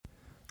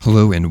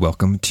Hello and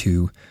welcome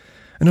to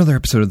another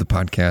episode of the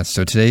podcast.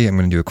 So today I'm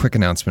going to do a quick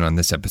announcement on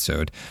this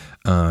episode,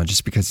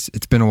 just because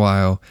it's been a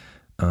while.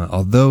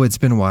 Although it's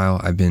been a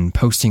while, I've been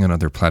posting on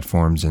other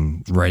platforms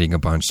and writing a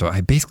bunch. So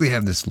I basically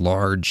have this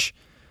large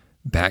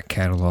back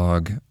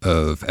catalog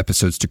of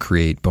episodes to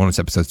create, bonus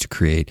episodes to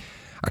create.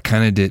 I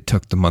kind of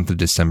took the month of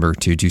December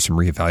to do some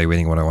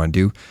reevaluating what I want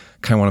to do.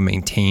 Kind of want to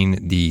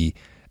maintain the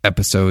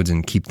episodes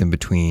and keep them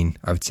between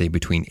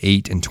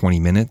 8 and 20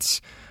 minutes.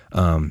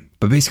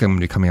 But basically I'm going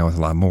to be coming out with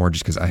a lot more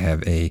just because I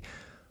have a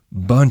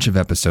bunch of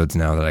episodes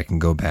now that I can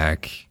go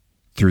back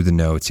through the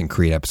notes and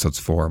create episodes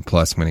for. And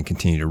plus I'm going to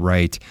continue to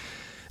write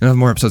and have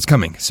more episodes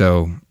coming.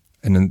 So,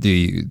 and then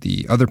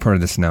the other part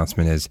of this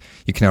announcement is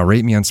you can now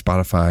rate me on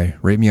Spotify,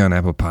 rate me on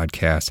Apple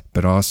Podcasts,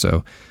 but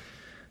also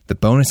the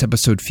bonus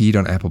episode feed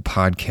on Apple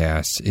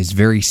Podcasts is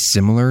very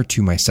similar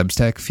to my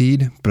Substack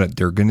feed, but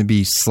they're going to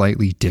be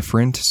slightly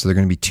different. So they're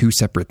going to be two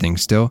separate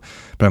things still,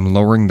 but I'm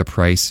lowering the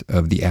price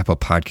of the Apple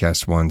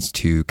Podcast ones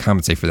to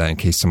compensate for that in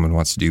case someone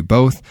wants to do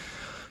both.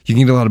 You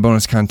can get a lot of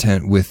bonus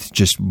content with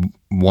just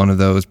one of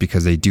those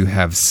because they do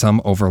have some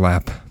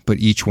overlap, but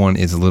each one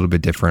is a little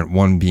bit different.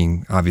 One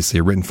being obviously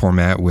a written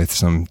format with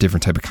some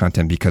different type of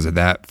content because of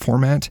that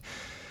format,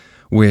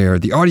 where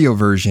the audio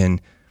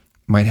version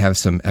might have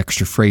some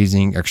extra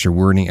phrasing, extra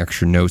wording,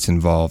 extra notes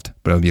involved,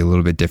 but it'll be a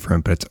little bit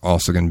different, but it's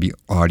also going to be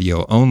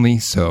audio only.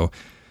 So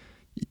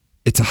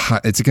it's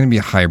going to be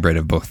a hybrid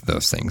of both of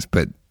those things,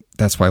 but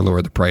that's why I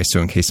lowered the price.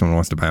 So in case someone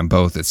wants to buy them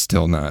both, it's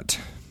still not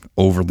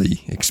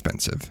overly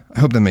expensive.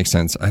 I hope that makes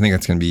sense. I think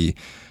that's going to be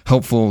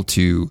helpful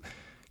to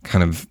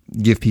kind of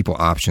give people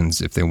options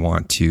if they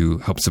want to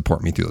help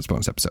support me through those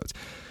bonus episodes.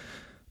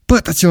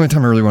 But that's the only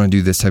time I really want to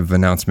do this type of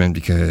announcement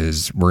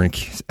because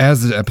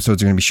as the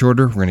episodes are going to be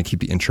shorter, we're going to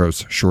keep the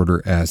intros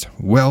shorter as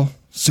well.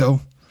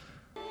 So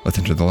let's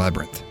enter the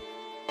labyrinth.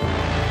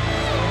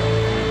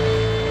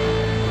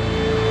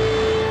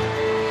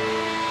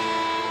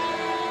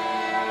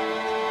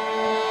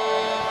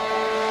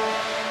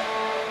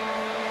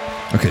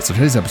 Okay, so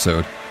today's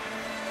episode,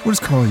 what is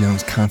Carl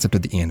Jung's concept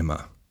of the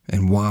anima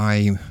and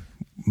why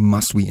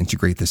must we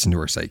integrate this into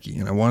our psyche?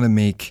 And I'm going to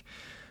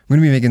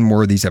be making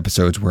more of these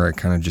episodes where I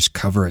kind of just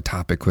cover a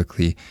topic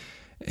quickly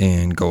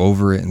and go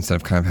over it instead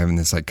of kind of having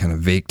this like kind of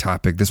vague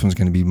topic. This one's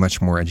going to be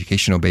much more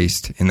educational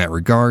based in that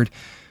regard.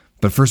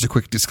 But first, a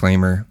quick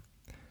disclaimer.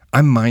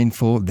 I'm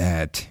mindful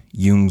that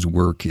Jung's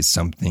work is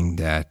something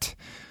that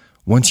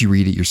once you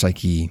read it, your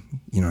psyche,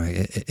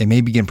 it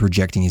may begin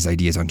projecting his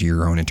ideas onto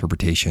your own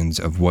interpretations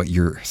of what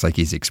your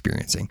psyche is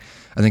experiencing.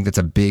 I think that's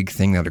a big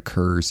thing that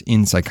occurs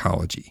in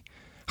psychology.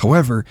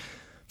 However,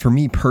 for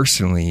me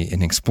personally,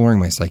 in exploring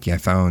my psyche, I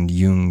found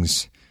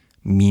Jung's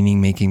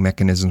meaning-making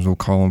mechanisms, we'll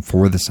call them,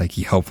 for the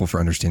psyche helpful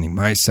for understanding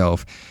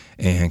myself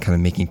and kind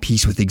of making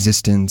peace with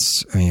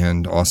existence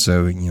and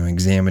also,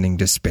 examining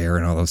despair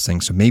and all those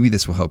things. So maybe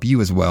this will help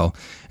you as well.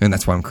 And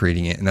that's why I'm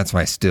creating it. And that's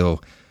why I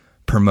still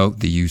promote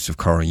the use of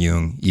Carl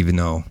Jung, even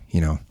though,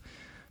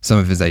 some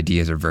of his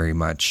ideas are very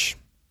much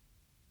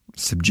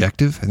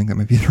subjective. I think that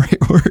might be the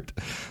right word.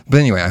 But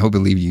anyway, I hope it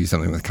leaves you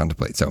something to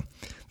contemplate. So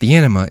the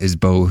anima is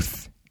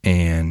both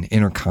an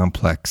inner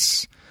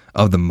complex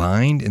of the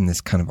mind in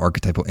this kind of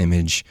archetypal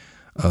image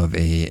of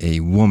a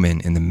woman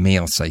in the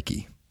male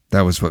psyche.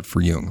 That was what for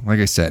Jung.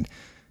 Like I said,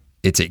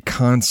 it's a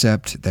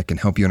concept that can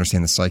help you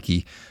understand the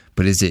psyche,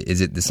 but is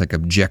it this like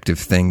objective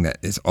thing that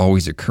is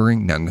always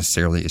occurring? Not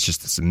necessarily. It's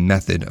just this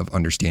method of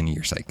understanding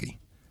your psyche,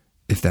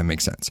 if that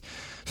makes sense.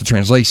 So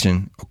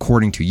translation,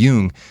 according to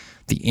Jung,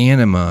 the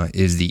anima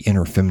is the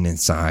inner feminine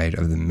side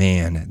of the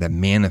man that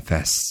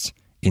manifests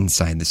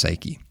inside the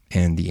psyche.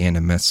 And the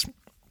animus,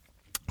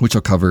 which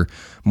I'll cover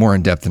more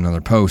in depth in another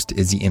post,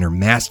 is the inner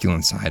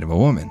masculine side of a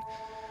woman.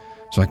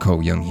 So I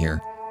quote Jung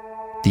here.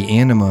 The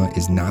anima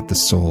is not the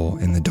soul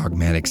in the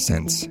dogmatic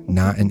sense,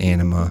 not an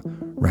anima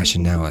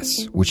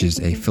rationalis, which is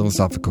a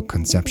philosophical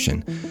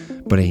conception,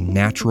 but a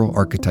natural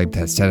archetype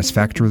that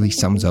satisfactorily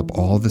sums up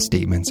all the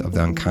statements of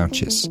the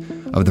unconscious,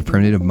 of the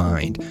primitive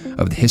mind,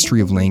 of the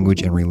history of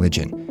language and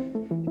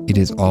religion. It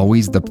is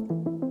always the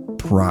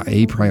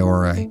a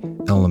priori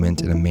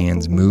element in a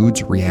man's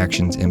moods,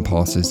 reactions,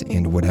 impulses,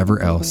 and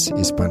whatever else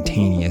is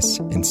spontaneous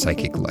in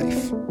psychic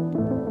life.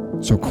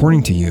 So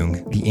according to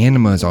Jung, the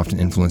anima is often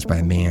influenced by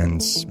a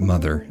man's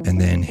mother and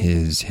then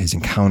his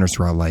encounters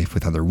throughout life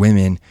with other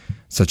women,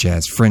 such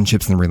as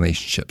friendships and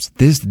relationships.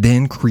 This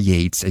then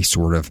creates a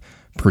sort of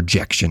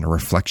projection or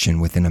reflection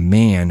within a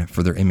man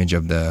for their image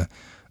of the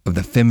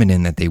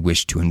feminine that they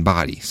wish to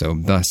embody. So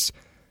thus,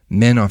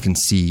 men often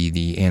see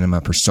the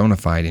anima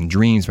personified in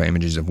dreams by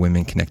images of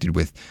women connected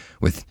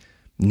with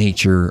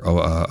nature,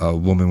 a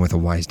woman with a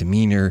wise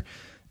demeanor,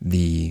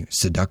 the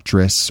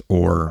seductress,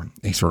 or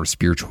a sort of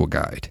spiritual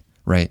guide,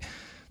 right?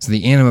 So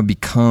the anima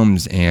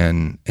becomes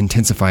an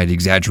intensified,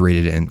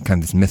 exaggerated, and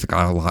kind of this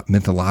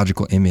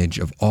mythological image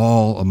of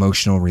all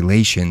emotional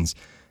relations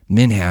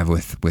men have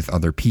with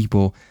other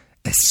people,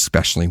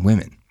 especially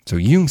women. So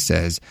Jung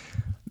says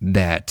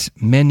that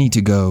men need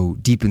to go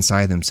deep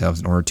inside themselves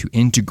in order to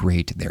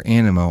integrate their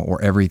anima,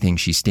 or everything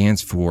she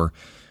stands for,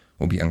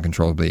 will be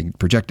uncontrollably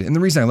projected. And the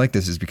reason I like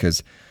this is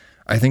because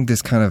I think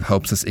this kind of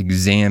helps us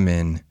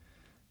examine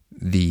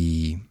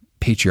the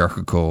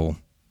patriarchal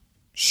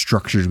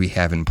structures we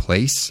have in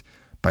place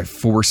by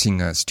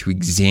forcing us to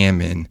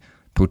examine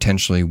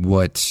potentially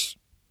what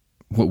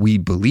we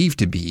believe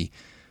to be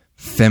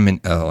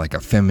like a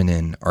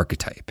feminine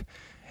archetype,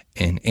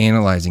 and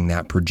analyzing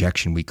that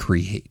projection we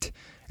create.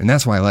 And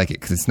that's why I like it,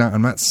 because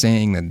I'm not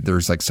saying that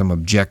there's like some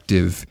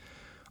objective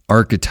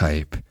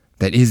archetype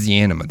that is the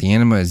anima. The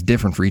anima is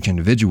different for each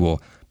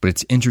individual, but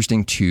it's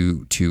interesting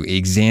to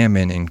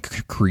examine and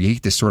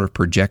create this sort of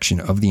projection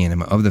of the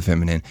anima, of the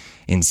feminine,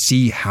 and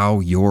see how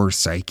your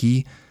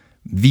psyche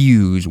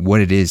views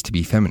what it is to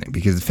be feminine.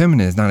 Because the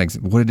feminine is not,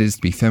 what it is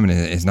to be feminine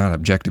is not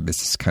objective. It's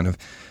this kind of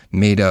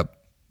made up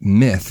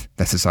myth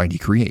that society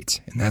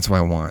creates. And that's why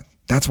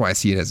I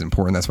see it as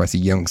important. That's why I see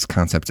Jung's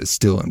concept as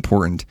still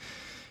important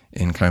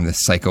in kind of the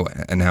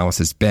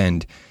psychoanalysis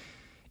bend,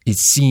 is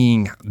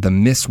seeing the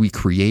myths we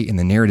create and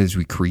the narratives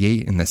we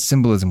create and the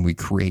symbolism we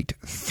create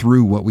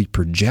through what we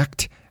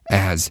project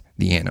as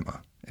the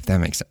anima, if that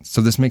makes sense.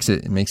 So this makes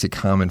it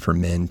common for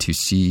men to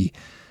see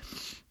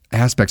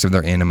aspects of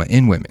their anima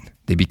in women.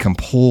 They become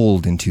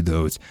pulled into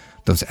those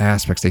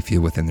aspects they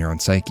feel within their own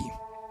psyche.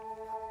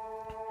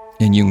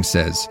 And Jung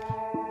says,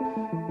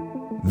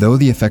 though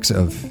the effects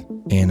of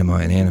anima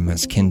and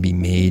animus can be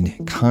made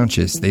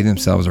conscious, they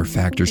themselves are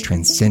factors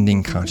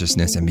transcending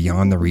consciousness and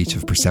beyond the reach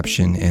of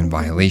perception and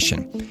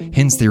violation.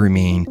 Hence, they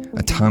remain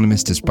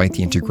autonomous despite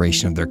the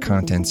integration of their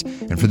contents,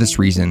 and for this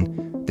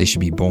reason, they should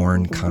be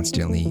borne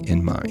constantly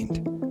in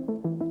mind.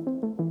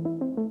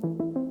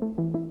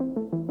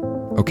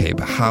 Okay,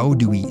 but how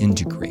do we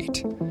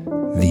integrate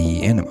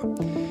the anima?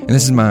 And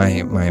this is my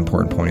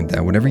important point,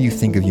 that whatever you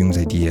think of Jung's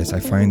ideas,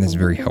 I find this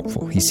very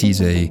helpful. He sees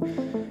a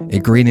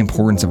great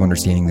importance of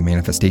understanding the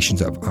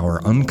manifestations of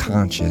our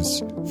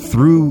unconscious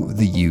through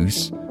the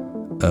use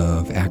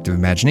of active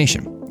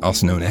imagination,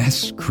 also known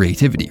as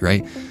creativity,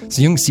 right?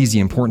 So Jung sees the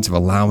importance of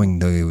allowing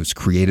those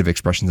creative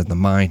expressions of the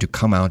mind to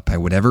come out by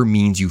whatever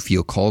means you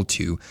feel called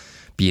to,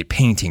 be it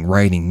painting,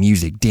 writing,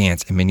 music,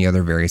 dance, and many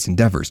other various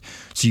endeavors.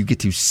 So you get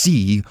to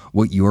see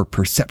what your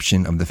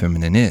perception of the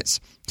feminine is.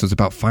 So it's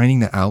about finding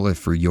the outlet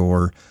for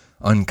your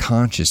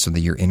unconscious so that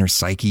your inner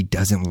psyche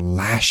doesn't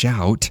lash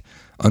out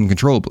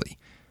uncontrollably.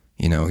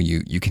 You know,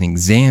 you can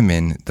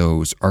examine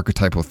those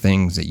archetypal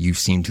things that you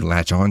seem to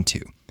latch onto.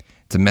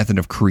 It's a method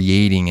of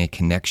creating a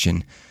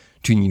connection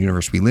to the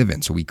universe we live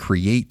in. So we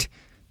create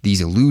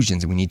these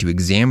illusions, and we need to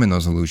examine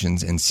those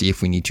illusions and see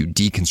if we need to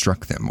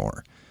deconstruct them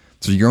more.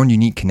 So your own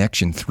unique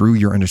connection through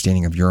your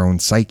understanding of your own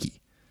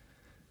psyche.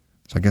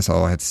 So I guess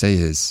all I have to say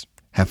is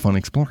have fun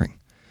exploring.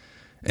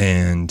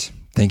 And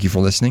thank you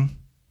for listening.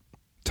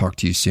 Talk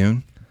to you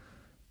soon.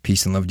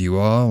 Peace and love to you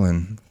all,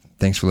 and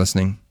thanks for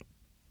listening.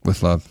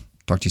 With love.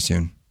 Talk to you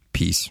soon.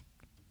 Peace.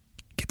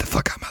 Get the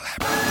fuck out of my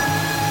lab.